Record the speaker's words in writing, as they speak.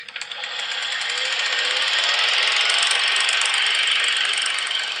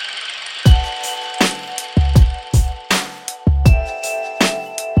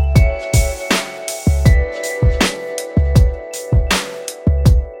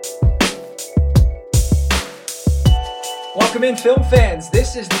Welcome in, film fans.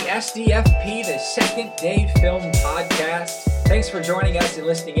 This is the SDFP, the Second Day Film Podcast. Thanks for joining us and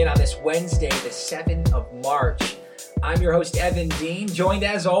listening in on this Wednesday, the 7th of March. I'm your host, Evan Dean, joined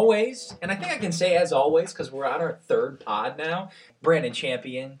as always, and I think I can say as always because we're on our third pod now, Brandon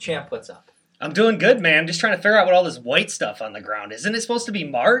Champion. Champ, what's up? I'm doing good, man. I'm just trying to figure out what all this white stuff on the ground. Isn't it supposed to be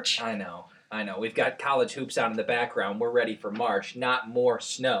March? I know. We've got college hoops out in the background. We're ready for March, not more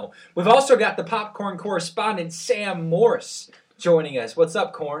snow. We've also got the popcorn correspondent, Sam Morse, joining us. What's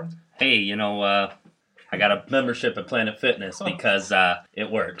up, Corn? Hey, I got a membership at Planet Fitness because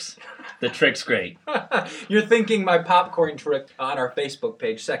it works. The trick's great. You're thinking my popcorn trick on our Facebook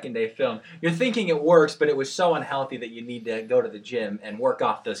page, Second Day Film. You're thinking it works, but it was so unhealthy that you need to go to the gym and work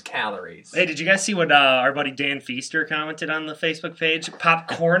off those calories. Hey, did you guys see what our buddy Dan Feaster commented on the Facebook page?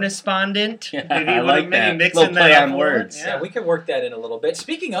 Popcornespondent? Yeah, I like that. Mixing Little play that on up. words. Yeah, we can work that in a little bit.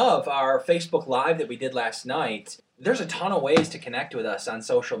 Speaking of our Facebook Live that we did last night, there's a ton of ways to connect with us on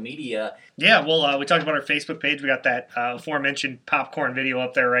social media. Yeah, well, we talked about our Facebook page. We got that aforementioned popcorn video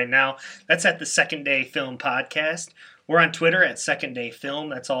up there right now. That's at the Second Day Film Podcast. We're on Twitter at Second Day Film.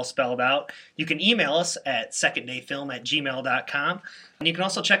 That's all spelled out. You can email us at seconddayfilm@gmail.com. And you can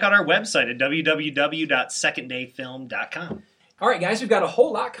also check out our website at www.seconddayfilm.com. All right, guys, we've got a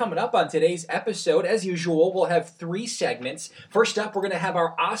whole lot coming up on today's episode. As usual, we'll have 3 segments. First up, we're going to have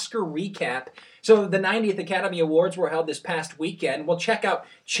our Oscar recap. So the 90th Academy Awards were held this past weekend. We'll check out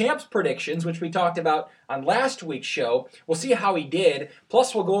Champ's predictions, which we talked about on last week's show. We'll see how he did.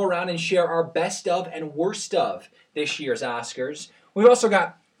 Plus, we'll go around and share our best of and worst of this year's Oscars. We've also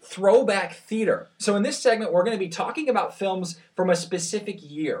got Throwback Theater. So in this segment, we're going to be talking about films from a specific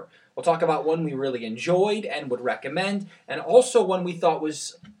year. We'll talk about one we really enjoyed and would recommend, and also one we thought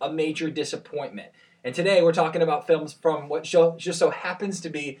was a major disappointment. And today we're talking about films from what just so happens to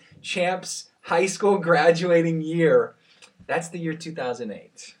be Champ's high school graduating year. That's the year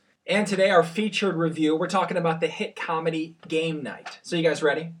 2008. And today our featured review, we're talking about the hit comedy Game Night. So you guys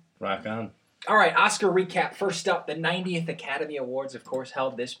ready? Rock on. All right, Oscar recap. First up, the 90th Academy Awards, of course,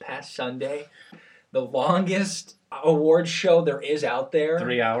 held this past Sunday. The longest award show there is out there.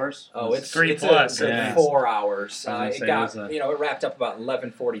 3 hours? Oh, it's 3 it's plus. a good Yeah. 4 hours. It It wrapped up about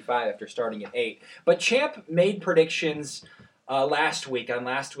 11:45 after starting at 8. But Champ made predictions last week on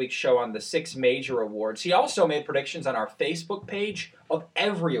last week's show on the 6 major awards. He also made predictions on our Facebook page of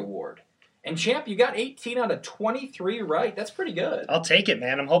every award. And Champ, you got 18 out of 23 right. That's pretty good. I'll take it,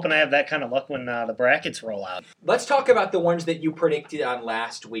 man. I'm hoping I have that kind of luck when the brackets roll out. Let's talk about the ones that you predicted on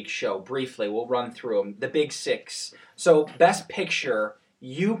last week's show briefly. We'll run through them. The big 6. So, Best Picture,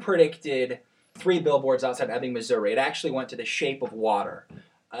 you predicted 3 Billboards Outside Ebbing, Missouri. It actually went to The Shape of Water.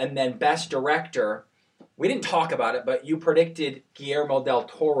 And then Best Director, we didn't talk about it, but you predicted Guillermo del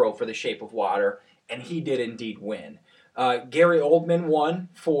Toro for The Shape of Water, and he did indeed win. Gary Oldman won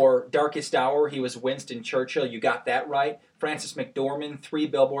for Darkest Hour. He was Winston Churchill. You got that right. Frances McDormand, 3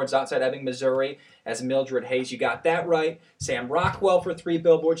 Billboards Outside Ebbing, Missouri, as Mildred Hayes. You got that right. Sam Rockwell for 3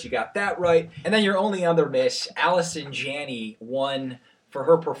 Billboards. You got that right. And then your only other miss, Allison Janney, won for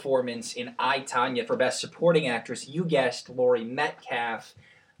her performance in I, Tonya for Best Supporting Actress. You guessed Laurie Metcalf,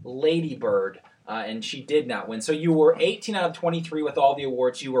 Lady Bird, and she did not win. So you were 18 out of 23 with all the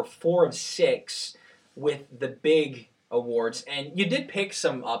awards. You were 4 of 6 with the big awards, and you did pick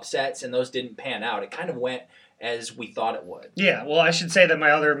some upsets, and those didn't pan out. It kind of went as we thought it would. Yeah, well, I should say that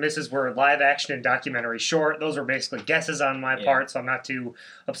my other misses were live action and documentary short. Those were basically guesses on my part, so I'm not too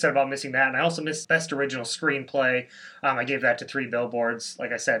upset about missing that. And I also missed Best Original Screenplay. I gave that to 3 Billboards.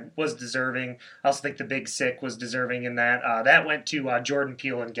 Like I said, was deserving. I also think The Big Sick was deserving in that. That went to Jordan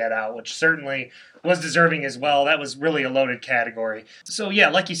Peele and Get Out, which certainly was deserving as well. That was really a loaded category. So yeah,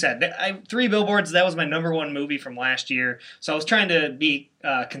 like you said, 3 Billboards, that was my #1 movie from last year. So I was trying to be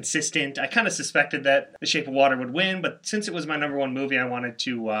consistent. I kind of suspected that The Shape of Water would win, but since it was my #1 movie, I wanted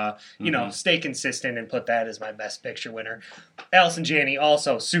to, stay consistent and put that as my Best Picture winner. Allison Janney,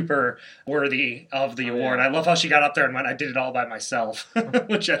 also super worthy of the award. Yeah. I love how she got up there and went, I did it all by myself,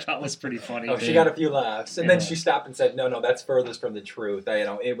 which I thought was pretty funny. Oh, she got a few laughs, and then she stopped and said, no, that's furthest from the truth.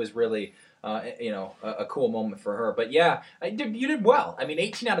 It was really a cool moment for her. But yeah, you did well. I mean,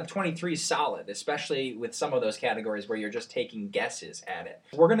 18 out of 23 is solid, especially with some of those categories where you're just taking guesses at it.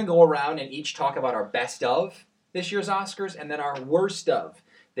 We're going to go around and each talk about our best of this year's Oscars and then our worst of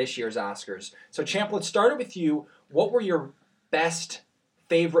this year's Oscars. So, Champ, let's start it with you. What were your best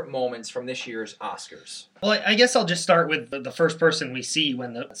favorite moments from this year's Oscars? Well, I guess I'll just start with the first person we see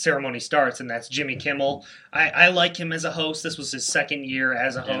when the ceremony starts, and that's Jimmy Kimmel. I like him as a host. This was his second year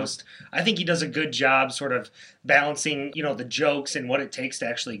as a host. I think he does a good job sort of balancing, the jokes and what it takes to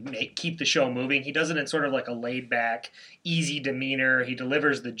actually keep the show moving. He does it in sort of like a laid-back, easy demeanor. He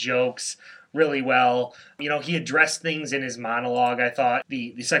delivers the jokes really well. He addressed things in his monologue. I thought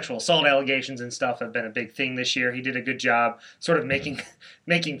the sexual assault allegations and stuff have been a big thing this year. He did a good job sort of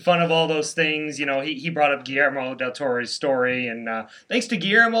making fun of all those things. He brought up Guillermo del Toro's story, and thanks to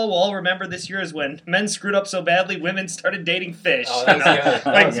Guillermo, we'll all remember this year is when men screwed up so badly, women started dating fish. Oh,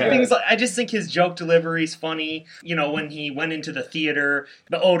 that's good. Things like, I just think his joke delivery is funny. When he went into the theater,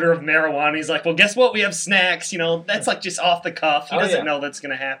 the odor of marijuana, he's like, well, guess what? We have snacks. That's like just off the cuff. He doesn't know that's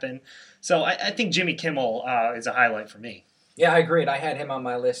going to happen. So I think Jimmy Kimmel is a highlight for me. Yeah, I agreed. I had him on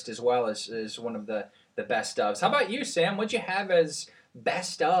my list as well as one of the best ofs. How about you, Sam? What'd you have as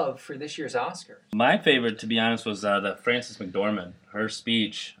best of for this year's Oscar? My favorite, to be honest, was the Frances McDormand. Her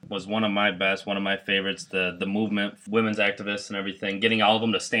speech was one of my best, one of my favorites. The movement, women's activists and everything, getting all of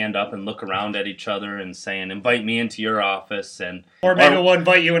them to stand up and look around at each other and saying, invite me into your office. Or maybe we'll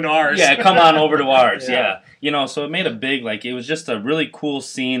invite you into ours. Yeah, come on over to ours, yeah. So it made a big, it was just a really cool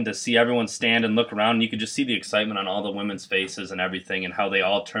scene to see everyone stand and look around. And you could just see the excitement on all the women's faces and everything and how they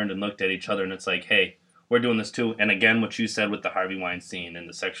all turned and looked at each other. And it's like, hey, we're doing this too. And again, what you said with the Harvey Weinstein and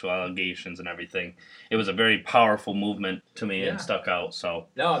the sexual allegations and everything, it was a very powerful movement to me and stuck out. So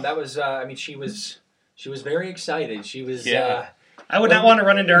no, that was. she was very excited. She was. I would not want to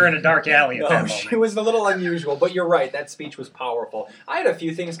run into her in a dark alley at that moment. She was a little unusual, but you're right. That speech was powerful. I had a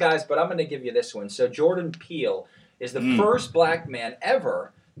few things, guys, but I'm going to give you this one. So Jordan Peele is the first black man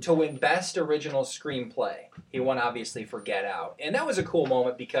ever to win Best Original Screenplay. He won, obviously, for Get Out. And that was a cool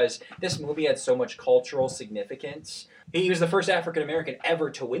moment because this movie had so much cultural significance. He was the first African-American ever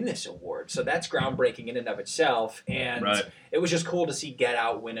to win this award, so that's groundbreaking in and of itself. And it was just cool to see Get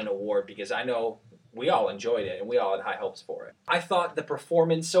Out win an award because I know we all enjoyed it and we all had high hopes for it. I thought the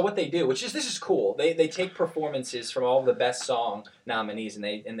performance, so what they do, this is cool. They take performances from all of the best song nominees and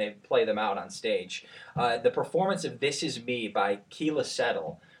they play them out on stage. The performance of This Is Me by Keela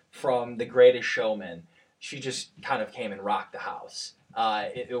Settle from The Greatest Showman, she just kind of came and rocked the house.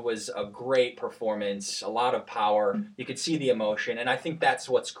 It was a great performance, a lot of power. You could see the emotion, and I think that's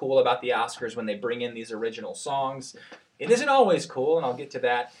what's cool about the Oscars when they bring in these original songs. It isn't always cool, and I'll get to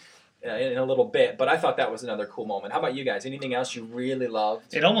that in a little bit, but I thought that was another cool moment. How about you guys? Anything else you really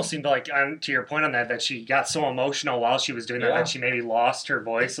loved? It almost seemed like, to your point on that she got so emotional while she was doing that she maybe lost her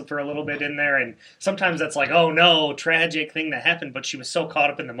voice for a little bit in there, and sometimes that's like, oh no, tragic thing that happened, but she was so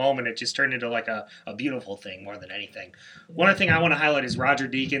caught up in the moment, it just turned into like a beautiful thing more than anything. One other thing I want to highlight is Roger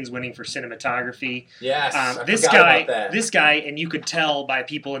Deakins winning for cinematography. Yes, I this forgot guy, about that. This guy, and you could tell by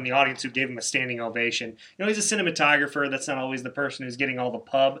people in the audience who gave him a standing ovation. He's a cinematographer. That's not always the person who's getting all the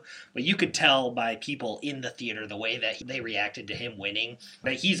pub, but you could tell by people in the theater the way that they reacted to him winning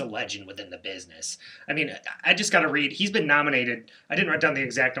that he's a legend within the business. I mean, I just got to read. He's been nominated. I didn't write down the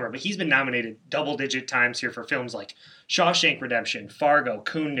exact number, but he's been nominated double-digit times here for films like Shawshank Redemption, Fargo,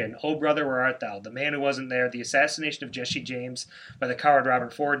 Kundun, Oh Brother, Where Art Thou, The Man Who Wasn't There, The Assassination of Jesse James by the coward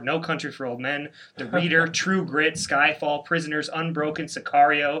Robert Ford, No Country for Old Men, The Reader, True Grit, Skyfall, Prisoners, Unbroken,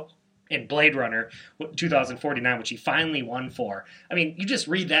 Sicario, and Blade Runner 2049, which he finally won for. I mean, you just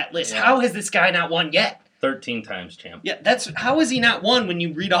read that list. Yeah. How has this guy not won yet? 13 times, champ. Yeah, how has he not won when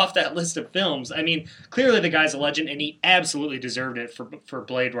you read off that list of films? I mean, clearly the guy's a legend, and he absolutely deserved it for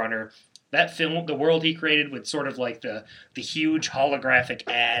Blade Runner. That film, the world he created with sort of like the huge holographic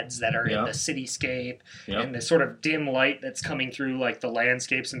ads that are in the cityscape and the sort of dim light that's coming through like the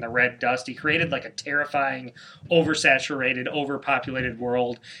landscapes and the red dust. He created like a terrifying, oversaturated, overpopulated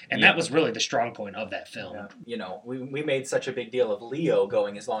world, and that was really the strong point of that film. Yeah. We made such a big deal of Leo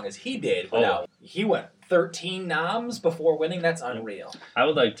going as long as he did, but he went 13 noms before winning. That's unreal. I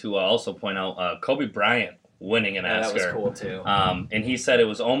would like to also point out Kobe Bryant winning an Oscar. That was cool, too. And he said it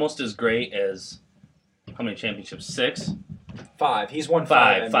was almost as great as, how many championships? 6? 5. He's won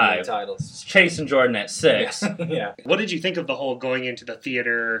 5 NBA titles. Chasing Jordan at 6. Yeah. What did you think of the whole going into the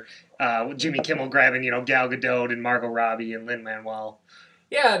theater, with Jimmy Kimmel grabbing, Gal Gadot and Margot Robbie and Lin-Manuel?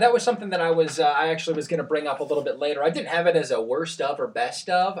 Yeah, that was something that I actually was going to bring up a little bit later. I didn't have it as a worst of or best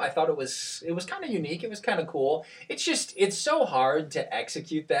of. I thought it was kind of unique. It was kind of cool. It's so hard to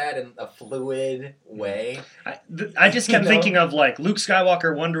execute that in a fluid way. I just kept thinking of like Luke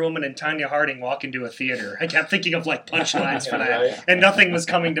Skywalker, Wonder Woman, and Tanya Harding walk into a theater. I kept thinking of like punchlines for that, right? And nothing was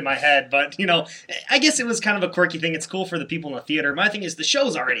coming to my head. But I guess it was kind of a quirky thing. It's cool for the people in the theater. My thing is the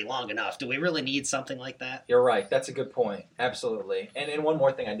show's already long enough. Do we really need something like that? You're right. That's a good point. Absolutely. And in one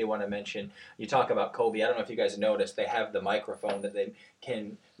more thing I do want to mention. You talk about Kobe. I don't know if you guys noticed, they have the microphone that they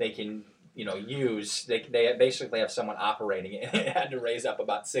can use. They basically have someone operating it. It had to raise up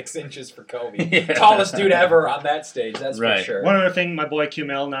about 6 inches for Kobe. Yeah. Tallest dude ever on that stage, that's for sure. One other thing, my boy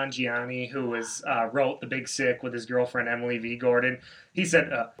Kumail Nanjiani, who wrote The Big Sick with his girlfriend Emily V. Gordon, he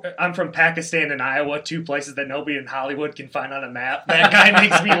said, I'm from Pakistan and Iowa, 2 places that nobody in Hollywood can find on a map. That guy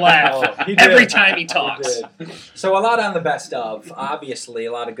makes me laugh every time he talks. So a lot on the best of. Obviously,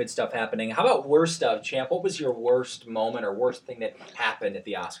 a lot of good stuff happening. How about worst of, Champ? What was your worst moment or worst thing that happened at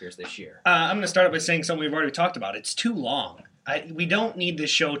the Oscars this year? I'm going to start by saying something we've already talked about. It's too long. We don't need this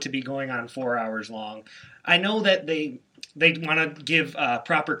show to be going on 4 hours long. I know that they want to give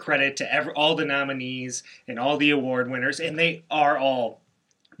proper credit to all the nominees and all the award winners, and they are all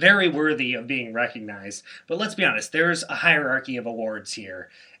very worthy of being recognized. But let's be honest, there's a hierarchy of awards here,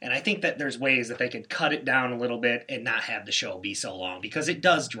 and I think that there's ways that they could cut it down a little bit and not have the show be so long, because it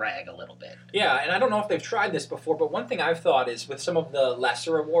does drag a little bit. Yeah, and I don't know if they've tried this before, but one thing I've thought is with some of the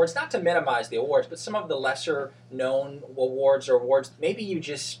lesser awards, not to minimize the awards, but some of the lesser known awards, maybe you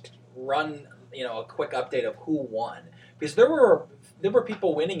just run a quick update of who won. Because there were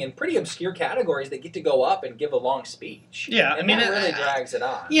people winning in pretty obscure categories that get to go up and give a long speech. Yeah, and that really drags it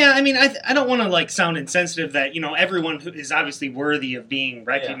on. Yeah, I mean, I don't want to sound insensitive that everyone who is obviously worthy of being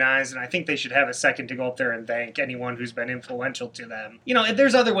recognized, and I think they should have a second to go up there and thank anyone who's been influential to them.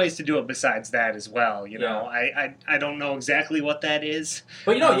 There's other ways to do it besides that as well. I don't know exactly what that is.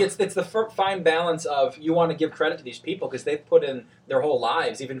 But it's the fine balance of you want to give credit to these people because they've put in their whole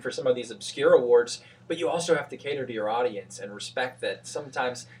lives, even for some of these obscure awards. But you also have to cater to your audience and respect that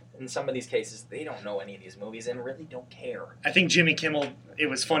sometimes, in some of these cases, they don't know any of these movies and really don't care. I think Jimmy Kimmel, it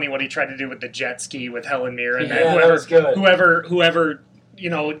was funny what he tried to do with the jet ski with Helen Mirren. Yeah, that was good. Whoever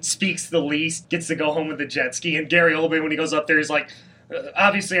speaks the least gets to go home with the jet ski. And Gary Oldman, when he goes up there, he's like,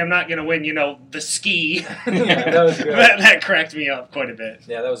 obviously I'm not going to win, the ski. Yeah, that was good. that cracked me up quite a bit.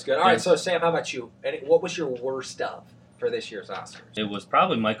 Yeah, that was good. All right, so Sam, how about you? What was your worst of for this year's Oscars? It was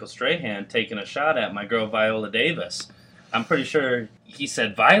probably Michael Strahan taking a shot at my girl Viola Davis. I'm pretty sure he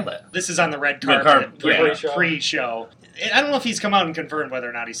said Violet. This is on the red carpet pre-show. I don't know if he's come out and confirmed whether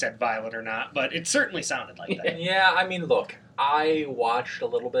or not he said Violet or not, but it certainly sounded like that. Yeah, I mean, look, I watched a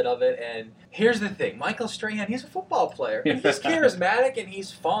little bit of it, and here's the thing. Michael Strahan, he's a football player. And he's charismatic and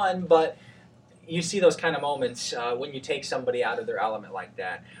he's fun, but you see those kind of moments when you take somebody out of their element like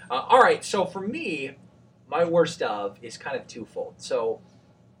that. All right, so for me, my worst of is kind of twofold. So,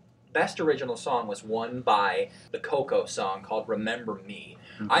 Best Original Song was won by the Coco song called Remember Me.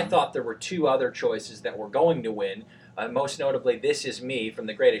 Mm-hmm. I thought there were 2 other choices that were going to win. Most notably, This Is Me from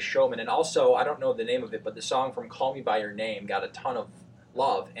The Greatest Showman. And also, I don't know the name of it, but the song from Call Me By Your Name got a ton of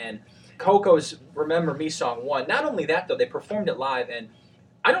love. And Coco's Remember Me song won. Not only that, though, they performed it live. And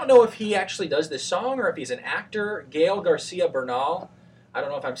I don't know if he actually does this song or if he's an actor. Gael Garcia Bernal. I don't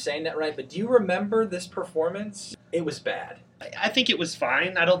know if I'm saying that right, but do you remember this performance? It was bad. I think it was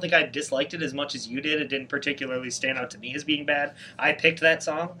fine. I don't think I disliked it as much as you did. It didn't particularly stand out to me as being bad. I picked that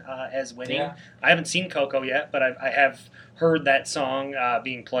song as winning. Yeah. I haven't seen Coco yet, but I have heard that song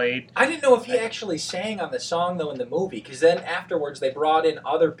being played. I didn't know if he actually sang on the song, though, in the movie, because then afterwards they brought in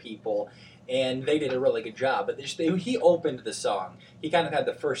other people, and they did a really good job. But he opened the song. He kind of had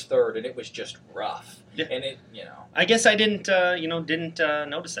the first third, and it was just rough. Yeah. And it, I guess I didn't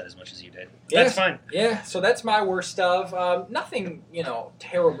notice that as much as you did. That's fine. Yeah, so that's my worst of. Nothing,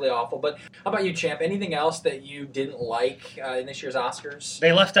 terribly awful. But how about you, Champ? Anything else that you didn't like in this year's Oscars?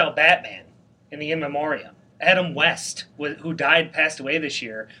 They left out Batman in the In Memoriam. Adam West, who passed away this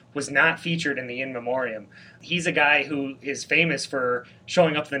year, was not featured in the In Memoriam. He's a guy who is famous for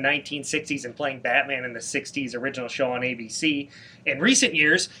showing up in the 1960s and playing Batman in the 60s original show on ABC. In recent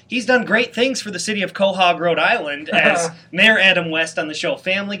years, he's done great things for the city of Quahog, Rhode Island, as Mayor Adam West on the show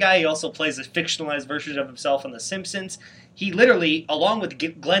Family Guy. He also plays a fictionalized version of himself on The Simpsons. He literally, along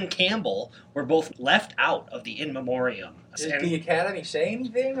with Glenn Campbell, were both left out of the In Memoriam. Did the Academy say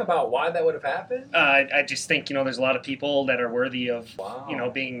anything about why that would have happened? I just think, there's a lot of people that are worthy of,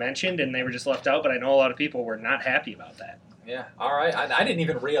 being mentioned, and they were just left out, but I know a lot of people were not happy about that. Yeah, all right. I didn't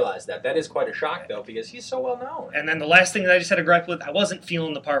even realize that. That is quite a shock, though, because he's so well known. And then the last thing that I just had a gripe with, I wasn't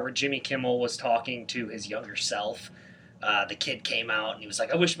feeling the part where Jimmy Kimmel was talking to his younger self. The kid came out and he was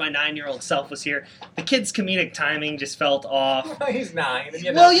like, I wish my 9-year-old self was here. The kid's comedic timing just felt off. He's 9.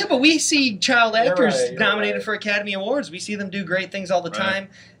 Well, yeah, but we see child actors nominated for Academy Awards. We see them do great things all the time.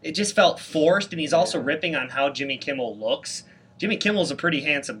 It just felt forced, and he's also ripping on how Jimmy Kimmel looks. Jimmy Kimmel's a pretty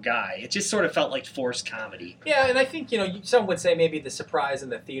handsome guy. It just sort of felt like forced comedy. Yeah, and I think, some would say maybe the surprise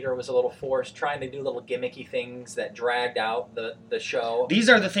in the theater was a little forced, trying to do little gimmicky things that dragged out the show. These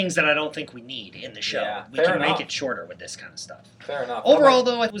are the things that I don't think we need in the show. Yeah, we can enough. make it shorter with this kind of stuff. Fair enough. Overall,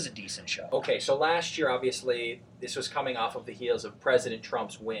 though, it was a decent show. Okay, so last year, obviously, this was coming off of the heels of President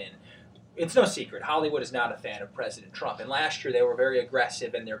Trump's win. It's no secret, Hollywood is not a fan of President Trump, and last year they were very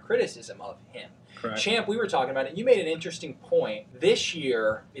aggressive in their criticism of him. Correct. Champ, we were talking about it. You made an interesting point. This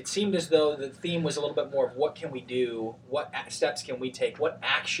year, it seemed as though the theme was a little bit more of what can we do, what steps can we take, what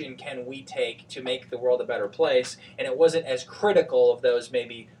action can we take to make the world a better place, and it wasn't as critical of those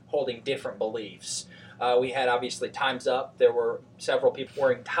maybe holding different beliefs. We had, obviously, Time's Up. There were several people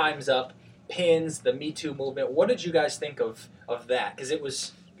wearing Time's Up pins, the Me Too movement. What did you guys think of that? Because it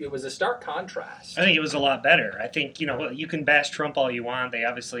was a stark contrast. I think it was a lot better. I think, you can bash Trump all you want. They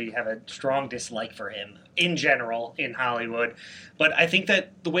obviously have a strong dislike for him in general in Hollywood. But I think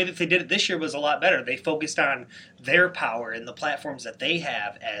that the way that they did it this year was a lot better. They focused on their power and the platforms that they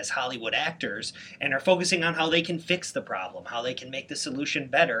have as Hollywood actors and are focusing on how they can fix the problem, how they can make the solution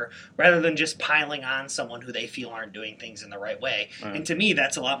better, rather than just piling on someone who they feel aren't doing things in the right way. Right. And to me,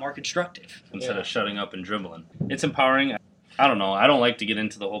 that's a lot more constructive. Instead of shutting up and dribbling. It's empowering. I don't know. I don't like to get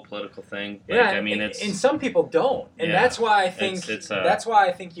into the whole political thing. Yeah, I mean, and some people don't, and that's why I think that's why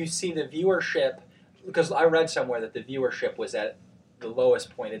I think you see the viewership. Because I read somewhere that the viewership was at the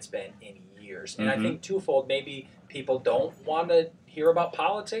lowest point it's been in years, and I think twofold. Maybe people don't want to hear about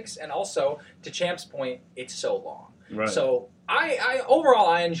politics, and also to Champ's point, it's so long. Right. So I overall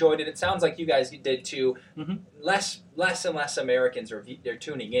I enjoyed it. It sounds like you guys did too. Less and less Americans they're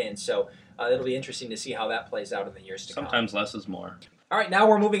tuning in, so. It'll be interesting to see how that plays out in the years to come. Sometimes less is more. All right, now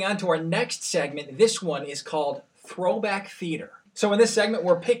we're moving on to our next segment. This one is called Throwback Theater. So in this segment,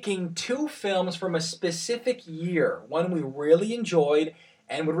 we're picking 2 films from a specific year. One we really enjoyed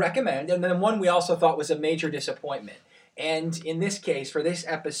and would recommend, and then one we also thought was a major disappointment. And in this case, for this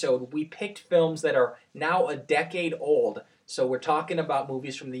episode, we picked films that are now a decade old. So we're talking about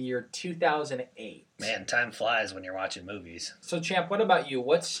movies from the year 2008. Man, time flies when you're watching movies. So Champ, what about you?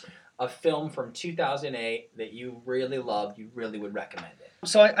 What's a film from 2008 that you really loved, you really would recommend it?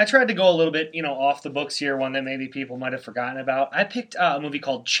 So I tried to go a little bit, off the books here, one that maybe people might have forgotten about. I picked a movie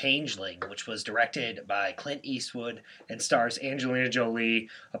called Changeling, which was directed by Clint Eastwood and stars Angelina Jolie,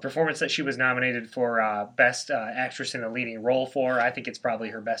 a performance that she was nominated for Best Actress in a Leading Role for. I think it's probably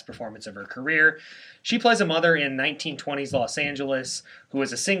her best performance of her career. She plays a mother in 1920s Los Angeles who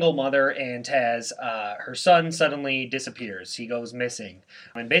is a single mother and has her son suddenly disappears. He goes missing.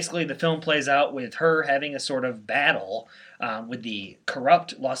 And basically the film plays out with her having a sort of battle with the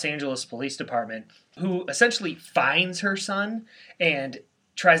corrupt Los Angeles Police Department, who essentially finds her son and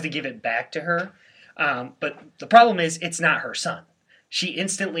tries to give it back to her. But the problem is it's not her son. She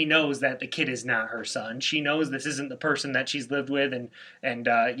instantly knows that the kid is not her son. She knows this isn't the person that she's lived with and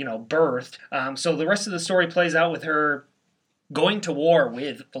birthed. So the rest of the story plays out with her going to war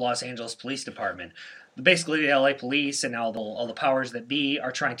with the Los Angeles Police Department. Basically, the LA police and all the powers that be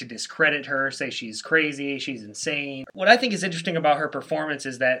are trying to discredit her, say she's crazy, she's insane. What I think is interesting about her performance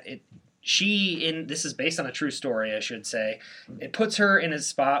is that this is based on a true story, I should say. It puts her in a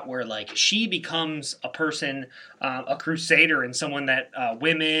spot where, she becomes a person, a crusader, and someone that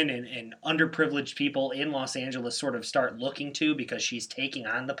women and underprivileged people in Los Angeles sort of start looking to because she's taking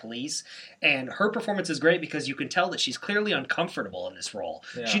on the police. And her performance is great because you can tell that she's clearly uncomfortable in this role.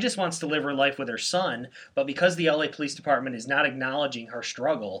 Yeah. She just wants to live her life with her son, but because the LA Police Department is not acknowledging her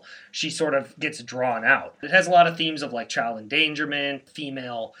struggle, she sort of gets drawn out. It has a lot of themes of child endangerment,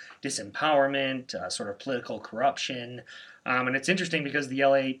 female disempowerment, sort of political corruption. And it's interesting because the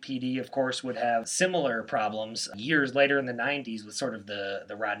LAPD, of course, would have similar problems years later in the 90s with sort of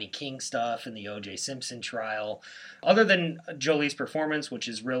the Rodney King stuff and the O.J. Simpson trial. Other than Jolie's performance, which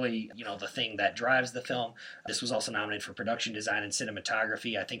is really, the thing that drives the film, this was also nominated for production design and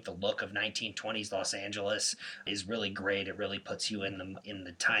cinematography. I think the look of 1920s Los Angeles is really great. It really puts you in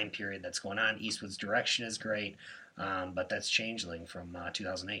the time period that's going on. Eastwood's direction is great. But that's Changeling from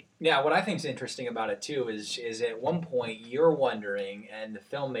 2008. Yeah, what I think is interesting about it, too, is at one point you're wondering, and the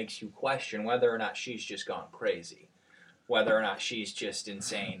film makes you question whether or not she's just gone crazy, whether or not she's just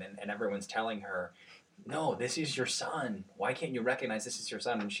insane, and everyone's telling her, no, this is your son. Why can't you recognize this is your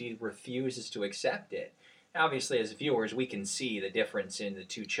son? And she refuses to accept it. Obviously, as viewers, we can see the difference in the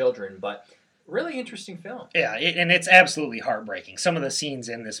two children, but Really interesting film. Yeah, and it's absolutely heartbreaking. Some of the scenes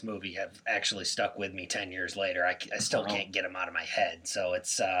in this movie have actually stuck with me 10 years later. I still can't get them out of my head. So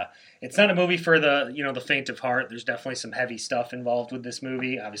it's not a movie for the faint of heart. There's definitely some heavy stuff involved with this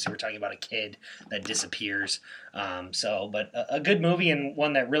movie. Obviously, we're talking about a kid that disappears. But a good movie, and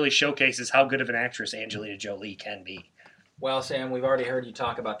one that really showcases how good of an actress Angelina Jolie can be. Well, Sam, we've already heard you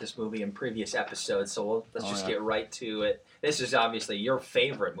talk about this movie in previous episodes, so let's just get right to it. This is obviously your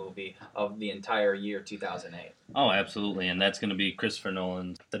favorite movie of the entire year 2008. Oh, absolutely, and that's going to be Christopher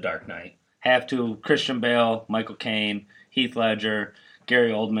Nolan's The Dark Knight. Have to. Christian Bale, Michael Caine, Heath Ledger,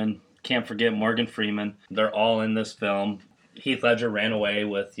 Gary Oldman, can't forget Morgan Freeman. They're all in this film. Heath Ledger ran away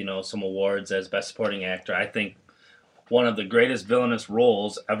with, some awards as Best Supporting Actor. I think one of the greatest villainous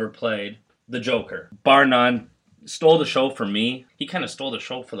roles ever played, the Joker. Bar none. Stole the show for me. He kind of stole the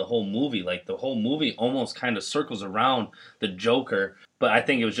show for the whole movie. Like, the whole movie almost kind of circles around the Joker. But I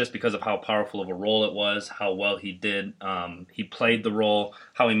think it was just because of how powerful of a role it was, how well he did. He played the role,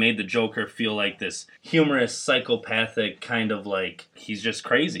 how he made the Joker feel like this humorous, psychopathic kind of like, he's just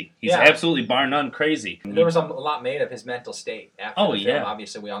crazy. He's absolutely bar none crazy. There was a lot made of his mental state after the film.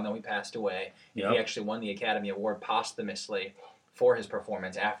 Obviously, we all know he passed away. Yep. He actually won the Academy Award posthumously for his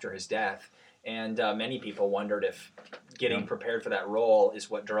performance after his death. And many people wondered if getting prepared for that role is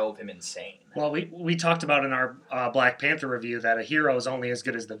what drove him insane. Well, we talked about in our Black Panther review that a hero is only as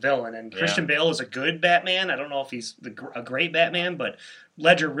good as the villain. And Christian Bale is a good Batman. I don't know if he's a great Batman, but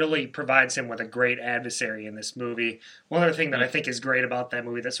Ledger really provides him with a great adversary in this movie. One other thing that I think is great about that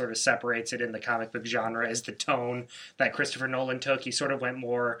movie that sort of separates it in the comic book genre is the tone that Christopher Nolan took. He sort of went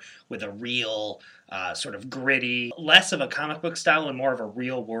more with a real, sort of gritty, less of a comic book style and more of a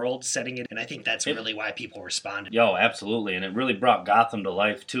real world setting it. And I think that's really why people responded. Yo, absolutely. And it really brought Gotham to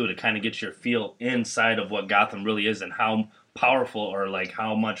life, too, to kind of get your feel inside of what Gotham really is and how powerful, or like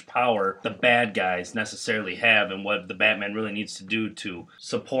how much power the bad guys necessarily have, and what the Batman really needs to do to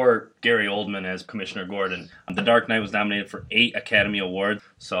support Gary Oldman as Commissioner Gordon. The Dark Knight was nominated for 8 Academy Awards,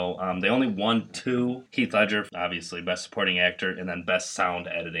 so they only won 2. Heath Ledger, obviously Best Supporting Actor, and then Best Sound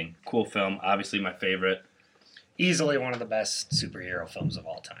Editing. Cool film, obviously my favorite. Easily one of the best superhero films of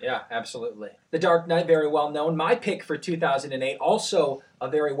all time. Yeah, absolutely. The Dark Knight, very well known. My pick for 2008, also a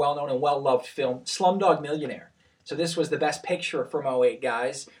very well-known and well-loved film, Slumdog Millionaire. So this was the Best Picture from 2008,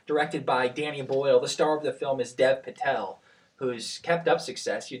 guys, directed by Danny Boyle. The star of the film is Dev Patel, who's kept up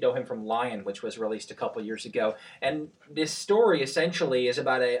success. You know him from Lion, which was released a couple years ago. And this story essentially is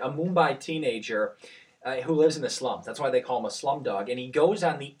about a Mumbai teenager who lives in the slums. That's why they call him a slumdog. And he goes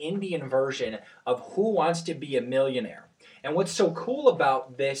on the Indian version of Who Wants to Be a Millionaire. And what's so cool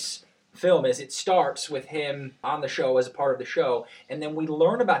about this film is it starts with him on the show as a part of the show, and then we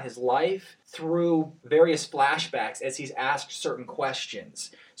learn about his life through various flashbacks as he's asked certain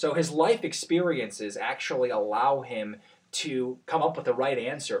questions. So his life experiences actually allow him to come up with the right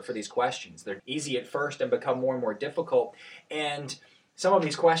answer for these questions. They're easy at first and become more and more difficult. And some of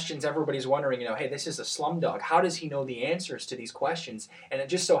these questions, everybody's wondering, hey, this is a slumdog. How does he know the answers to these questions? And it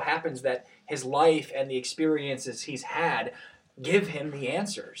just so happens that his life and the experiences he's had give him the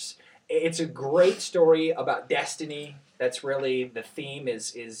answers. It's a great story about destiny. That's really the theme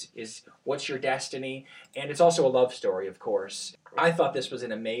is what's your destiny? And it's also a love story, of course. I thought this was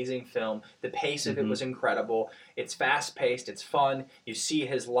an amazing film. The pace of it was incredible. It's fast-paced. It's fun. You see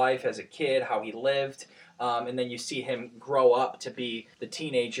his life as a kid, how he lived, and then you see him grow up to be the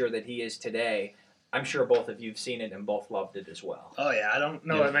teenager that he is today. I'm sure both of you have seen it and both loved it as well. Oh, yeah. I don't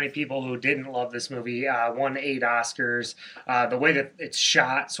know that many people who didn't love this movie. Won 8 Oscars. The way that it's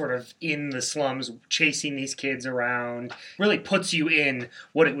shot, sort of in the slums, chasing these kids around, really puts you in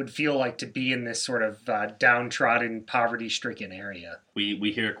what it would feel like to be in this sort of downtrodden, poverty-stricken area.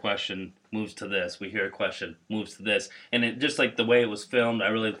 We hear a question, moves to this. We hear a question, moves to this. And it just like the way it was filmed, I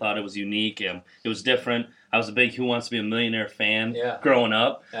really thought it was unique. And it was different. I was a big Who Wants to Be a Millionaire fan growing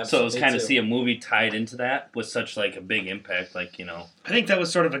up. Absolutely. So it was kind of see a movie tied into that with such like a big impact, I think that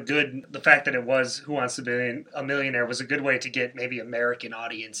was sort of the fact that it was Who Wants to Be a Millionaire was a good way to get maybe American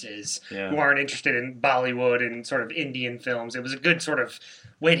audiences who aren't interested in Bollywood and sort of Indian films. It was a good sort of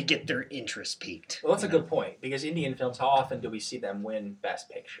way to get their interest piqued. Well, that's a good point, because Indian films, how often do we see them win Best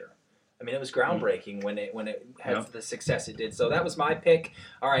Picture? I mean, it was groundbreaking when it had the success it did. So that was my pick.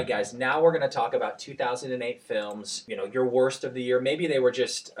 All right, guys, now we're going to talk about 2008 films, your worst of the year. Maybe they were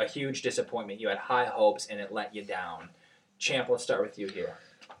just a huge disappointment. You had high hopes and it let you down. Champ, let's start with you here.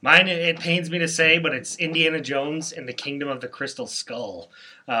 Mine, it pains me to say, but it's Indiana Jones and the Kingdom of the Crystal Skull.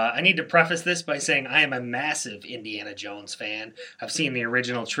 I need to preface this by saying I am a massive Indiana Jones fan. I've seen the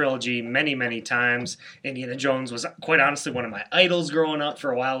original trilogy many, many times. Indiana Jones was, quite honestly, one of my idols growing up.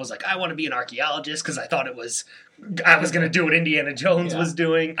 For a while, I was like, I want to be an archaeologist because I thought I was going to do what Indiana Jones was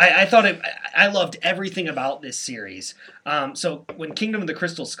doing. I loved everything about this series. So when Kingdom of the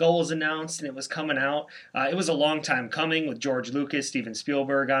Crystal Skull was announced and it was coming out, it was a long time coming with George Lucas, Steven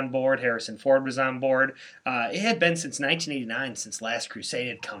Spielberg on board, Harrison Ford was on board. It had been since 1989 since Last Crusade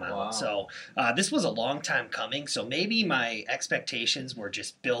had come out. Wow. So this was a long time coming, so maybe my expectations were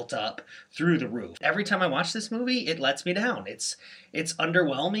just built up through the roof. Every time I watch this movie, it lets me down. It's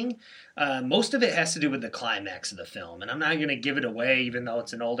underwhelming. Most of it has to do with the climax of the film, and I'm not going to give it away even though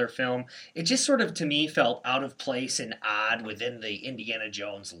it's an older film. It just sort of, to me, felt out of place and odd within the Indiana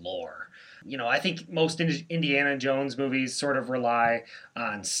Jones lore. You know, I think most Indiana Jones movies sort of rely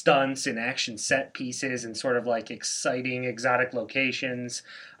on stunts and action set pieces and sort of like exciting, exotic locations.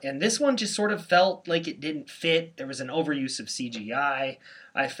 And this one just sort of felt like it didn't fit. There was an overuse of CGI,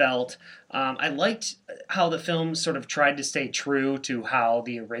 I felt. I liked how the film sort of tried to stay true to how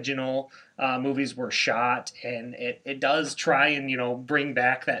the original movies were shot, and it does try and, bring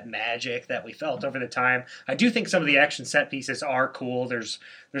back that magic that we felt over the time. I do think some of the action set pieces are cool. There's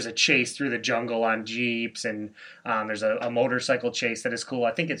a chase through the jungle on jeeps, and there's a motorcycle chase that is cool.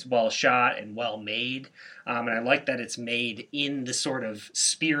 I think it's well shot and well made, and I like that it's made in the sort of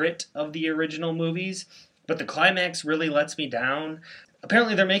spirit of the original movies. But the climax really lets me down.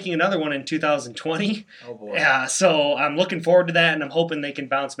 Apparently they're making another one in 2020. Oh boy. So I'm looking forward to that, and I'm hoping they can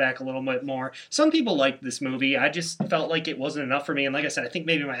bounce back a little bit more. Some people liked this movie. I just felt like it wasn't enough for me, and like I said, I think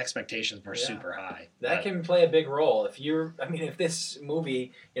maybe my expectations were super high. That can play a big role. If this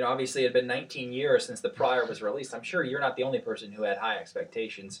movie, obviously it had been 19 years since the prior was released, I'm sure you're not the only person who had high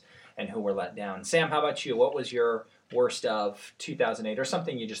expectations and who were let down. Sam, how about you? What was your worst of 2008, or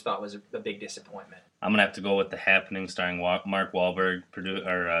something you just thought was a big disappointment? I'm going to have to go with The Happening, starring Mark Wahlberg,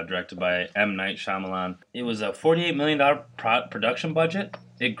 directed by M. Night Shyamalan. It was a $48 million production budget.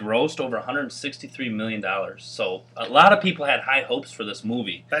 It grossed over $163 million. So a lot of people had high hopes for this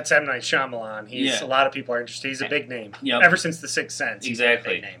movie. That's M. Night Shyamalan. A lot of people are interested. He's a big name. Yep. Ever since The Sixth Sense.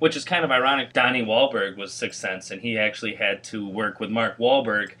 Exactly. He's a big name. Which is kind of ironic. Donnie Wahlberg was Sixth Sense, and he actually had to work with Mark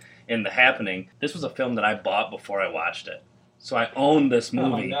Wahlberg in The Happening. This was a film that I bought before I watched it. So I owned this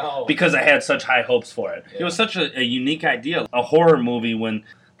movie because I had such high hopes for it. Yeah. It was such a unique idea. A horror movie when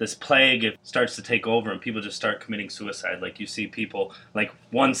this plague starts to take over and people just start committing suicide. Like you see people, like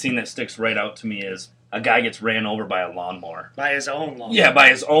one scene that sticks right out to me is a guy gets ran over by a lawnmower. By his own lawnmower. Yeah, by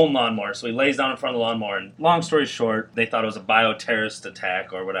his own lawnmower. So he lays down in front of the lawnmower. And long story short, they thought it was a bioterrorist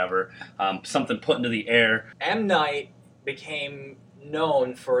attack or whatever. Something put into the air. M. Night became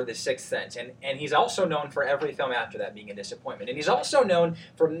known for The Sixth Sense, and he's also known for every film after that being a disappointment, and he's also known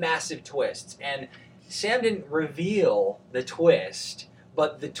for massive twists. And Sam didn't reveal the twist,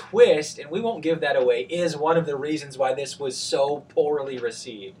 but the twist, and we won't give that away, is one of the reasons why this was so poorly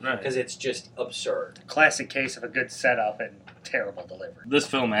received, because it's just absurd. Classic case of a good setup and terrible delivery. This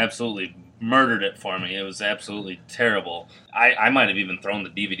film absolutely murdered it for me. It was absolutely terrible. I might have even thrown the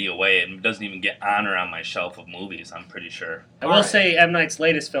DVD away. It doesn't even get honor on my shelf of movies, I'm pretty sure. I will say M. Night's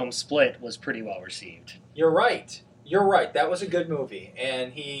latest film, Split, was pretty well received. You're right. That was a good movie,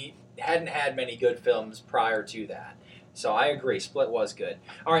 and he hadn't had many good films prior to that. So I agree, Split was good.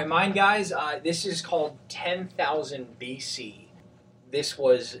 All right, mine, guys, this is called 10,000 BC. This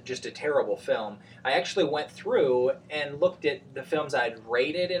was just a terrible film. I actually went through and looked at the films I'd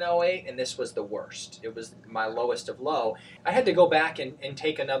rated in 08, and this was the worst. It was my lowest of low. I had to go back and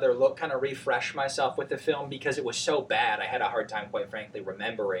take another look, kind of refresh myself with the film because it was so bad. I had a hard time, quite frankly,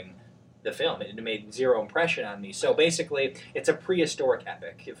 remembering the film. It made zero impression on me. So basically, it's a prehistoric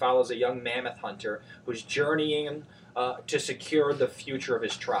epic. It follows a young mammoth hunter who's journeying to secure the future of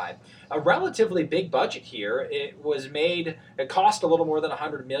his tribe. A relatively big budget here. It cost a little more than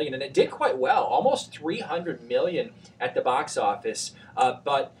 $100 million, and it did quite well, almost $300 million at the box office.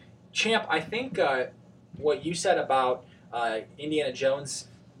 But Champ, I think what you said about Indiana Jones,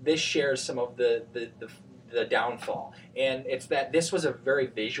 this shares some of the downfall, and it's that this was a very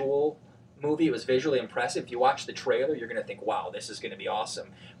visual movie. It was visually impressive. If you watch the trailer, you're going to think, wow, this is going to be awesome.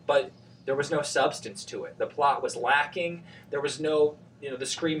 But there was no substance to it. The plot was lacking. There was no, the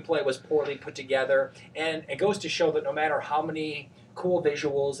screenplay was poorly put together. And it goes to show that no matter how many cool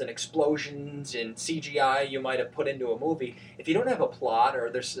visuals and explosions and CGI you might have put into a movie, if you don't have a plot or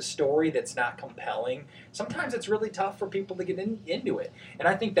there's a story that's not compelling, sometimes it's really tough for people to get into it. And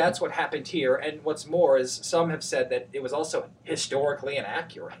I think that's what happened here. And what's more is some have said that it was also historically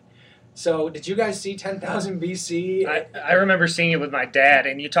inaccurate. So, did you guys see 10,000 BC? I remember seeing it with my dad,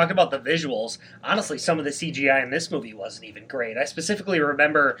 and you talk about the visuals. Honestly, some of the CGI in this movie wasn't even great. I specifically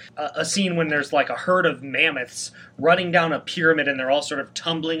remember a scene when there's like a herd of mammoths running down a pyramid, and they're all sort of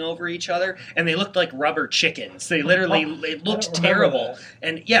tumbling over each other, and they looked like rubber chickens. They literally, it looked terrible.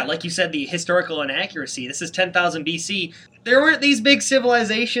 And yeah, like you said, the historical inaccuracy. This is 10,000 BC. There weren't these big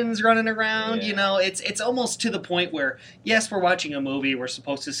civilizations running around, you know. It's almost to the point where, yes, we're watching a movie, we're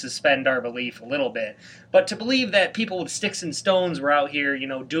supposed to suspend our belief a little bit, but to believe that people with sticks and stones were out here, you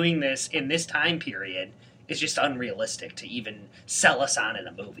know, doing this in this time period is just unrealistic to even sell us on in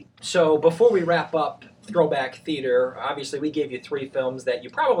a movie. So before we wrap up Throwback Theater, obviously we gave you 3 films that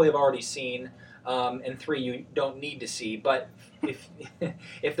you probably have already seen, and 3 you don't need to see, but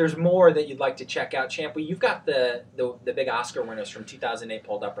if there's more that you'd like to check out, Champ, you've got the big Oscar winners from 2008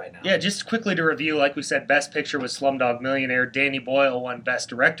 pulled up right now. Yeah, just quickly to review, like we said, Best Picture was Slumdog Millionaire. Danny Boyle won Best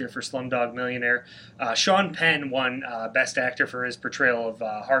Director for Slumdog Millionaire. Sean Penn won Best Actor for his portrayal of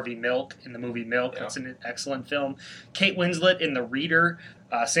Harvey Milk in the movie Milk. That's an excellent film. Kate Winslet in The Reader.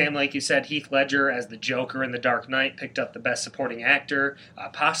 Sam, like you said, Heath Ledger as the Joker in The Dark Knight picked up the Best Supporting Actor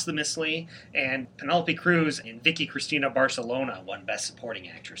posthumously, and Penelope Cruz and Vicky Cristina Barcelona won Best Supporting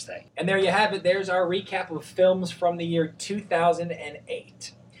Actress. And there you have it. There's our recap of films from the year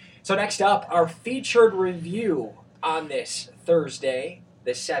 2008. So next up, our featured review on this Thursday,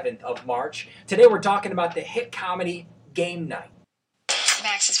 the 7th of March. Today we're talking about the hit comedy Game Night.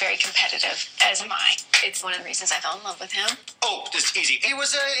 Max is very competitive, as am I. It's one of the reasons I fell in love with him. Oh, this is easy. He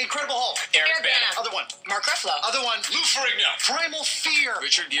was Incredible Hulk. Eric Bana. Other one. Mark Ruffalo. Other one. Lou Ferrigno. Primal Fear.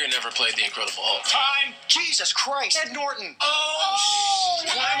 Richard Gere never played the Incredible Hulk. Time. Jesus Christ. Ed Norton. Oh,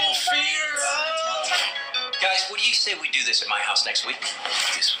 Primal Fear. Guys, what do you say we do this at my house next week?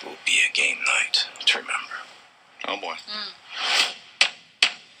 This will be a game night to remember. Oh, boy.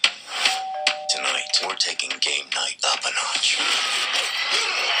 Tonight, we're taking game night up a notch.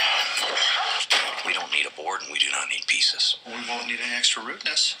 We don't need a board, and we do not need pieces. We won't need any extra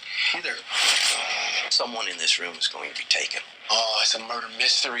rudeness either. Someone in this room is going to be taken. Oh, it's a murder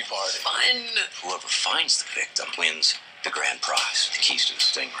mystery party. Fun! Whoever finds the victim wins the grand prize, the keys to the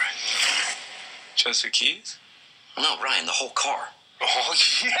Stingray. Just the keys? No, Ryan, the whole car. Oh,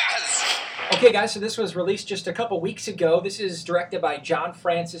 yes! Okay, guys, so this was released just a couple weeks ago. This is directed by John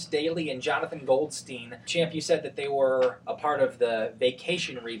Francis Daly and Jonathan Goldstein. Champ, you said that they were a part of the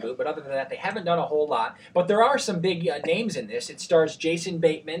Vacation reboot, but other than that, they haven't done a whole lot. But there are some big names in this. It stars Jason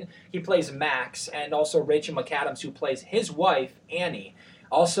Bateman, he plays Max, and also Rachel McAdams, who plays his wife, Annie.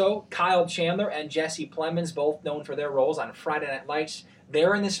 Also, Kyle Chandler and Jesse Plemons, both known for their roles on Friday Night Lights.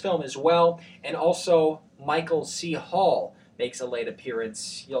 They're in this film as well. And also, Michael C. Hall makes a late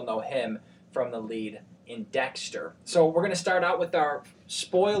appearance. You'll know him from the lead in Dexter. So we're going to start out with our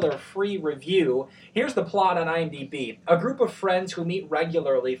spoiler-free review. Here's the plot on IMDb. A group of friends who meet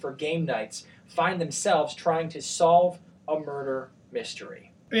regularly for game nights find themselves trying to solve a murder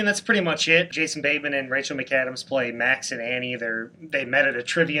mystery. I mean, that's pretty much it. Jason Bateman and Rachel McAdams play Max and Annie. They met at a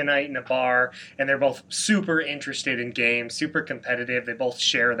trivia night in a bar, and they're both super interested in games, super competitive. They both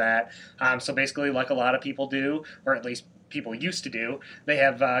share that. So basically, like a lot of people do, or at least people used to do, they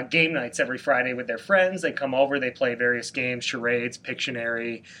have game nights every Friday with their friends. They come over, they play various games, charades,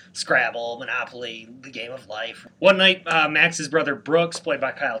 Pictionary, Scrabble, Monopoly, the game of life. One night, Max's brother Brooks, played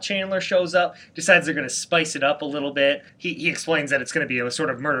by Kyle Chandler, shows up, decides they're going to spice it up a little bit. He explains that it's going to be a sort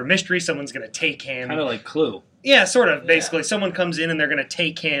of murder mystery. Someone's going to take him. Kind of like Clue. Yeah, sort of, basically. Yeah. Someone comes in and they're going to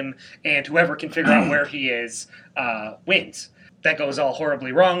take him, and whoever can figure out where he is wins. That goes all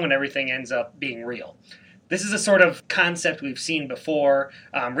horribly wrong when everything ends up being real. This is a sort of concept we've seen before.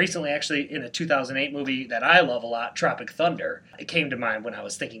 Recently, actually, in a 2008 movie that I love a lot, Tropic Thunder. It came to mind when I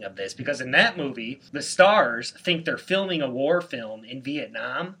was thinking of this, because in that movie, the stars think they're filming a war film in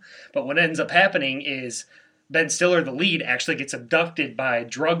Vietnam, but what ends up happening is Ben Stiller, the lead, actually gets abducted by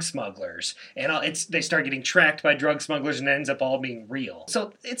drug smugglers, and they start getting tracked by drug smugglers, and it ends up all being real.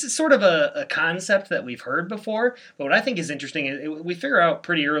 So it's a sort of a concept that we've heard before, but what I think is interesting is we figure out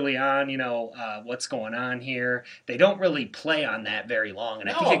pretty early on, what's going on here. They don't really play on that very long, and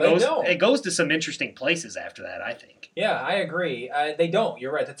I think it goes to some interesting places after that, I think. Yeah, I agree. They don't.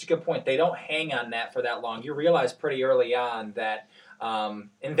 You're right. That's a good point. They don't hang on that for that long. You realize pretty early on that And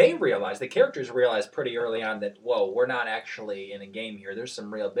the characters realize pretty early on that, whoa, we're not actually in a game here. There's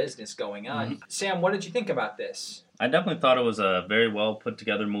some real business going on. Mm-hmm. Sam, what did you think about this? I definitely thought it was a very well put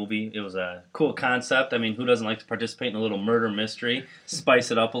together movie. It was a cool concept. I mean, who doesn't like to participate in a little murder mystery? Spice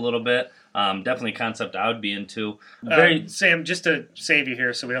it up a little bit. Definitely a concept I would be into. Sam, just to save you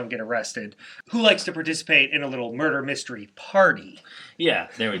here so we don't get arrested, who likes to participate in a little murder mystery party? Yeah,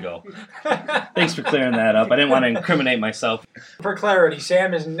 there we go. Thanks for clearing that up. I didn't want to incriminate myself. For clarity,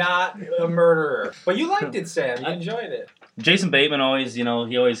 Sam is not a murderer. But you liked it, Sam. You enjoyed it. Jason Bateman always, he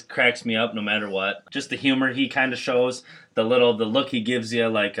always cracks me up no matter what. Just the humor he kind of shows, the look he gives you,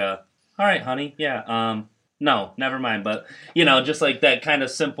 like, all right, honey, yeah, no, never mind. But, just like that kind of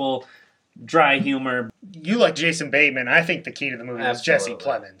simple, dry humor. You like Jason Bateman. I think the key to the movie was Jesse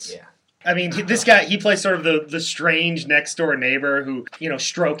Plemons. Yeah. I mean, this guy, he plays sort of the strange next-door neighbor who,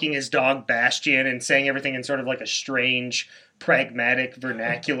 stroking his dog Bastian and saying everything in sort of like a strange, pragmatic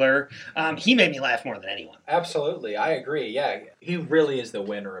vernacular. He made me laugh more than anyone. Absolutely. I agree. Yeah. He really is the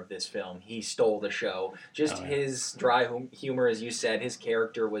winner of this film. He stole the show. His dry humor, as you said, his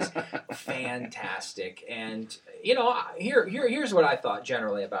character was fantastic. And, here's what I thought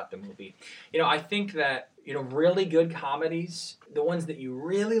generally about the movie. I think that, really good comedies, the ones that you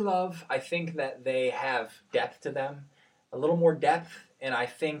really love, I think that they have depth to them, a little more depth. And I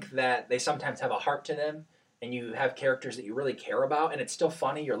think that they sometimes have a heart to them. And you have characters that you really care about, and it's still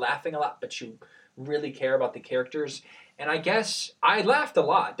funny. You're laughing a lot, but you really care about the characters. And I guess I laughed a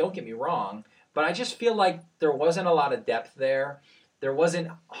lot, don't get me wrong, but I just feel like there wasn't a lot of depth there. There wasn't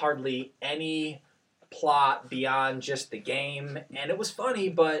hardly any plot beyond just the game, and it was funny,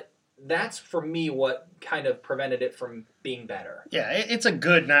 but that's, for me, what kind of prevented it from being better. Yeah, it's a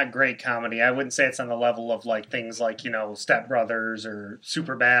good, not great comedy. I wouldn't say it's on the level of things like, Step Brothers or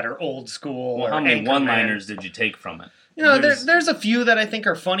Superbad or Old School. Well, or how many Anchorman. one-liners did you take from it? There's a few that I think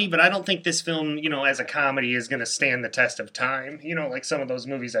are funny, but I don't think this film, as a comedy is going to stand the test of time, like some of those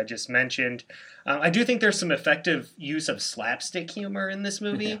movies I just mentioned. I do think there's some effective use of slapstick humor in this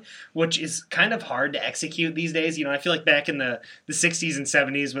movie, which is kind of hard to execute these days. I feel like back in the 60s and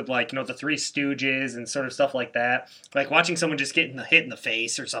 70s with the Three Stooges and sort of stuff like that, like watching someone just get hit in the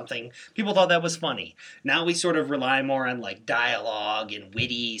face or something, people thought that was funny. Now we sort of rely more on dialogue and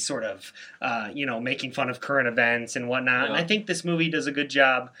witty sort of, making fun of current events and whatnot. Yeah. And I think this movie does a good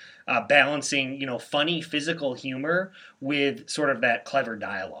job balancing, funny physical humor with sort of that clever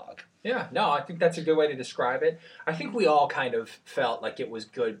dialogue. Yeah, no, I think that's a good way to describe it. I think we all kind of felt like it was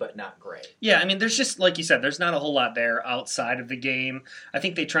good, but not great. Yeah, I mean, there's just, like you said, there's not a whole lot there outside of the game. I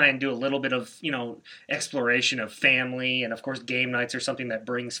think they try and do a little bit of, exploration of family, and of course game nights are something that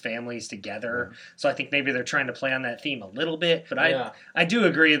brings families together. Mm-hmm. So I think maybe they're trying to play on that theme a little bit, but I do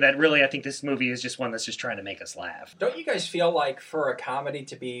agree that really I think this movie is just one that's just trying to make us laugh. Don't you guys feel like for a comedy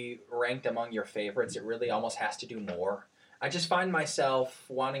to be ranked among your favorites, it really almost has to do more? I just find myself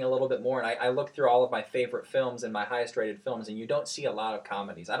wanting a little bit more, and I look through all of my favorite films and my highest rated films, and you don't see a lot of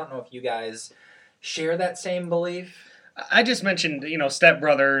comedies. I don't know if you guys share that same belief. I just mentioned, Step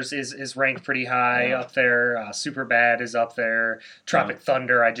Brothers is ranked pretty high up there. Superbad is up there. Tropic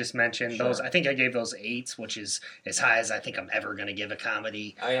Thunder, I just mentioned. Those. I think I gave those 8s, which is as high as I think I'm ever going to give a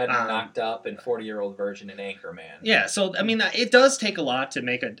comedy. I had Knocked Up and 40-Year-Old Virgin and Anchorman. Yeah, so, I mean, it does take a lot to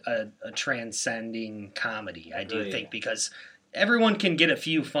make a transcending comedy, I do think, because everyone can get a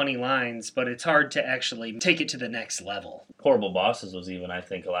few funny lines, but it's hard to actually take it to the next level. Horrible Bosses was even, I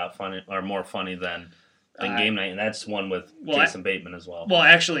think, a lot funny, or more funny than Game Night, and that's one with Jason Bateman as well. Well,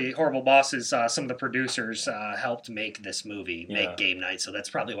 actually, Horrible Bosses, some of the producers helped make this movie, make Game Night, so that's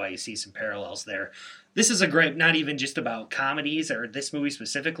probably why you see some parallels there. This is a great, not even just about comedies, or this movie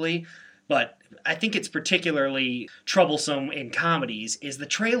specifically, but I think it's particularly troublesome in comedies is the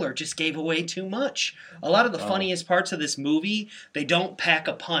trailer just gave away too much. A lot of the funniest parts of this movie, they don't pack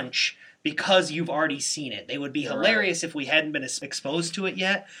a punch because you've already seen it. They would be hilarious if we hadn't been exposed to it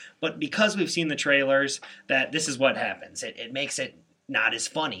yet, but because we've seen the trailers, that this is what happens. It makes it not as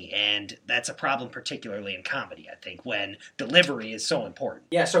funny, and that's a problem particularly in comedy, I think, when delivery is so important.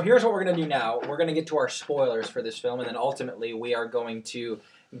 Yeah, so here's what we're going to do now. We're going to get to our spoilers for this film, and then ultimately we are going to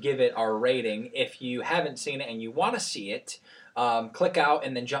give it our rating. If you haven't seen it and you want to see it, click out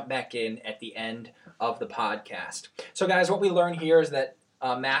and then jump back in at the end of the podcast. So guys, what we learn here is that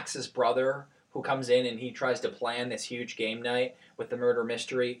Max's brother, who comes in and he tries to plan this huge game night with the murder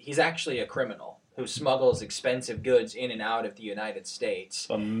mystery, he's actually a criminal who smuggles expensive goods in and out of the United States.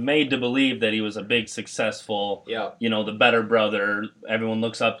 But made to believe that he was a big, successful, the better brother. Everyone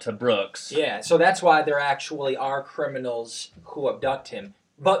looks up to Brooks. Yeah, so that's why there actually are criminals who abduct him.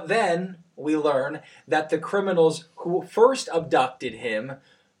 But then we learn that the criminals who first abducted him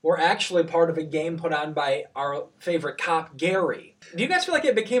were actually part of a game put on by our favorite cop, Gary. Do you guys feel like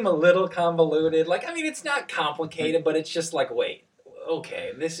it became a little convoluted? Like, I mean, it's not complicated, but it's just like, wait,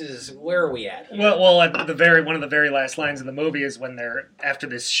 okay, this is, where are we at here? Well, at one of the very last lines of the movie is when they're after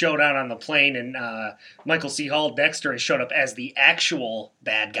this showdown on the plane, and Michael C. Hall, Dexter, has showed up as the actual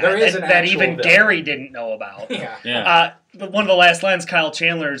bad guy that even villain. Gary didn't know about. Yeah. One of the last lines, Kyle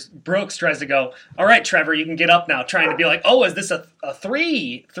Chandler's Brooks tries to go, "All right, Trevor, you can get up now," trying to be like, "Oh, is this a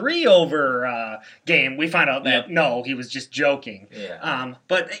three over game?" We find out that no, he was just joking. Yeah.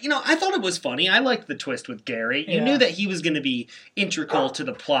 But I thought it was funny. I liked the twist with Gary. You knew that he was going to be integral to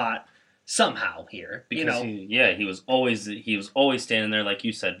the plot somehow here. Because he was always standing there, like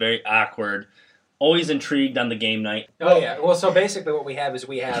you said, very awkward. Always intrigued on the game night. Oh, yeah. Well, so basically what we have is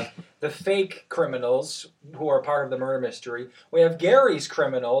the fake criminals who are part of the murder mystery. We have Gary's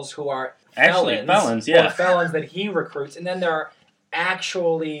criminals who are felons, felons that he recruits. And then there are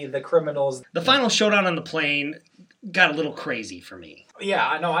actually the criminals. The final showdown on the plane got a little crazy for me.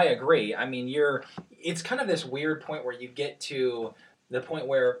 Yeah, no, I agree. I mean, it's kind of this weird point where you get to the point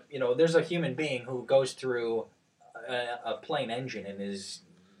where, there's a human being who goes through a plane engine and is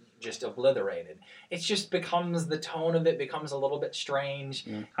just obliterated. It just becomes, the tone of it becomes a little bit strange.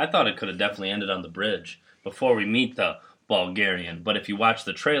 I thought it could have definitely ended on the bridge before we meet the Bulgarian. But if you watch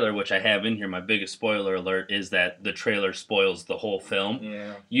the trailer, which I have in here, my biggest spoiler alert is that the trailer spoils the whole film.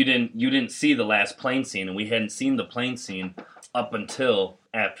 Yeah. You didn't see the last plane scene, and we hadn't seen the plane scene up until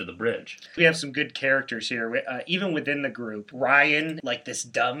after the bridge. We have some good characters here, even within the group. Ryan, like this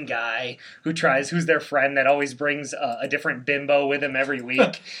dumb guy who's their friend that always brings a different bimbo with him every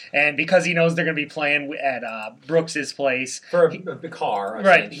week. And because he knows they're going to be playing at Brooks's place. For a car.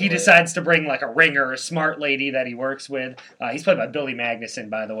 Right. He decides to bring like a ringer, a smart lady that he works with. He's played by Billy Magnuson,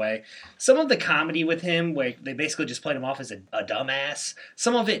 by the way. Some of the comedy with him, where they basically just played him off as a dumbass.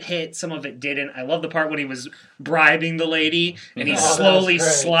 Some of it hit, some of it didn't. I love the part when he was bribing the lady and he's slowly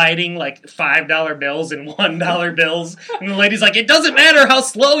sliding like $5 bills and $1 bills, and the lady's like, "It doesn't matter how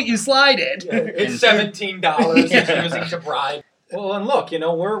slow you slide it." It's $17 he's using to bribe. Well, and look,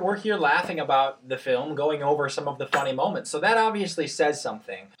 we're here laughing about the film, going over some of the funny moments. So that obviously says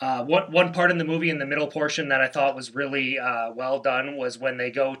something. One part in the movie, in the middle portion, that I thought was really well done was when they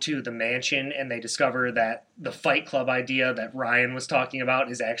go to the mansion and they discover that the Fight Club idea that Ryan was talking about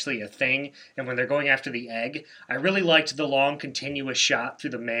is actually a thing. And when they're going after the egg, I really liked the long, continuous shot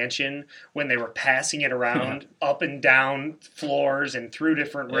through the mansion when they were passing it around up and down floors and through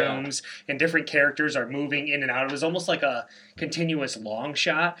different rooms, and different characters are moving in and out. It was almost like a continuous long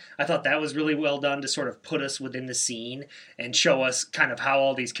shot. I thought that was really well done to sort of put us within the scene and show us kind of how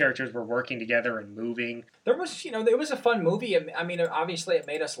all these characters were working together and moving. There was, it was a fun movie. I mean, obviously it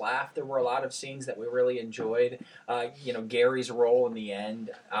made us laugh. There were a lot of scenes that we really enjoyed. Gary's role in the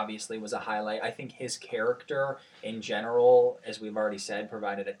end obviously was a highlight. I think his character in general, as we've already said,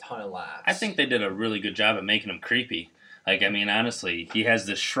 provided a ton of laughs. I think they did a really good job at making him creepy. Like, I mean, honestly, he has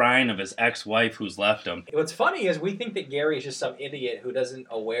this shrine of his ex-wife who's left him. What's funny is we think that Gary is just some idiot who doesn't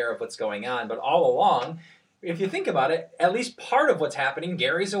aware of what's going on, but all along, if you think about it, at least part of what's happening,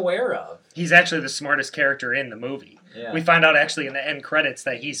 Gary's aware of. He's actually the smartest character in the movie. Yeah. We find out actually in the end credits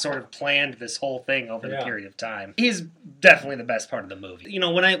that he sort of planned this whole thing over the period of time. He's definitely the best part of the movie.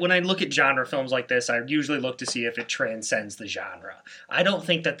 When I look at genre films like this, I usually look to see if it transcends the genre. I don't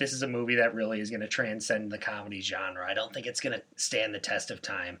think that this is a movie that really is going to transcend the comedy genre. I don't think it's going to stand the test of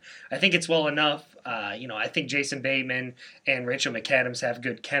time. I think it's well enough. I think Jason Bateman and Rachel McAdams have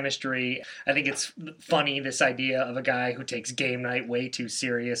good chemistry. I think it's funny, this idea of a guy who takes game night way too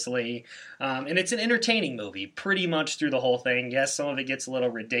seriously. And it's an entertaining movie, pretty much through the whole thing. Yes, some of it gets a little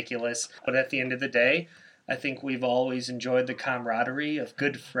ridiculous, but at the end of the day, I think we've always enjoyed the camaraderie of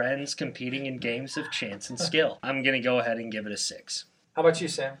good friends competing in games of chance and skill. I'm going to go ahead and give it a 6. How about you,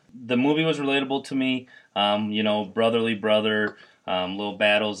 Sam? The movie was relatable to me. Brotherly brother, little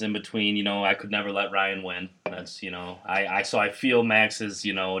battles in between. I could never let Ryan win. That's, I feel Max's,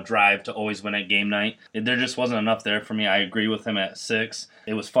 drive to always win at game night. There just wasn't enough there for me. I agree with him at 6.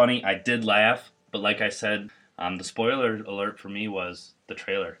 It was funny. I did laugh, but like I said, the spoiler alert for me was the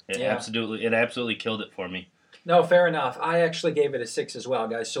trailer. It absolutely killed it for me. No, fair enough. I actually gave it a 6 as well,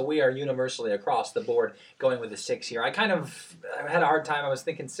 guys. So we are universally across the board going with a 6 here. I had a hard time. I was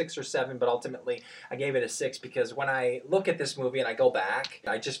thinking 6 or 7, but ultimately I gave it a 6 because when I look at this movie and I go back,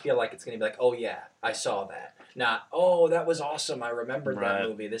 I just feel like it's going to be like, oh yeah, I saw that. Not, oh, that was awesome, I remembered that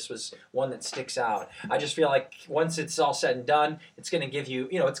movie. This was one that sticks out. I just feel like once it's all said and done, it's going to give you,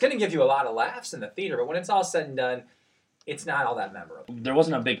 it's going to give you a lot of laughs in the theater, but when it's all said and done, it's not all that memorable. There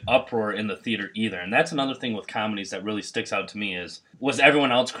wasn't a big uproar in the theater either, and that's another thing with comedies that really sticks out to me is, was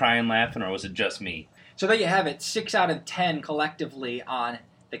everyone else crying, laughing, or was it just me? So there you have it, 6 out of 10 collectively on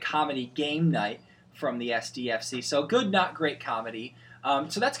the comedy game night from the SDFC. So good, not great comedy.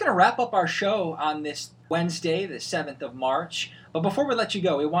 So that's going to wrap up our show on this Wednesday, the 7th of March. But before we let you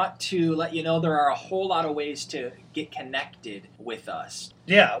go, we want to let you know there are a whole lot of ways to get connected with us.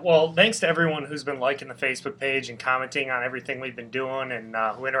 Yeah, well, thanks to everyone who's been liking the Facebook page and commenting on everything we've been doing and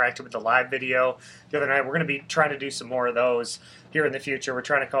who interacted with the live video the other night. We're going to be trying to do some more of those here in the future. We're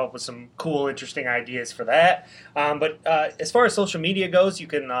trying to come up with some cool, interesting ideas for that. But as far as social media goes, you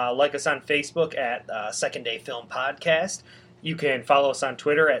can like us on Facebook at Second Day Film Podcast. You can follow us on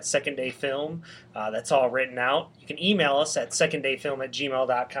Twitter at Second Day Film. That's all written out. You can email us at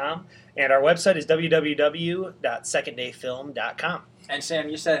seconddayfilm@gmail.com. And our website is www.seconddayfilm.com. And Sam,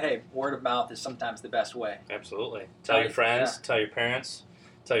 you said, hey, word of mouth is sometimes the best way. Absolutely. Tell your friends, tell your parents,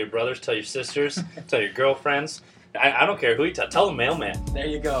 tell your brothers, tell your sisters, tell your girlfriends. I don't care who you tell. Tell the mailman. There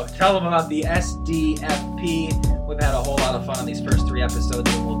you go. Tell them about the SDFP. We've had a whole lot of fun on these first 3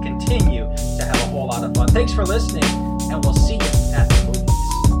 episodes, and we'll continue to have a whole lot of fun. Thanks for listening, and we'll see you at the movies.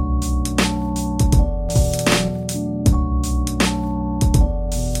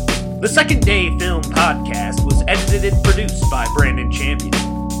 The Second Day Film Podcast was edited and produced by Brandon Champion.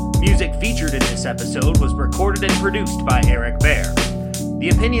 Music featured in this episode was recorded and produced by Eric Baer. The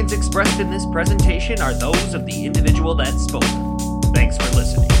opinions expressed in this presentation are those of the individual that spoke. Thanks for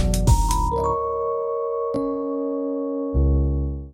listening.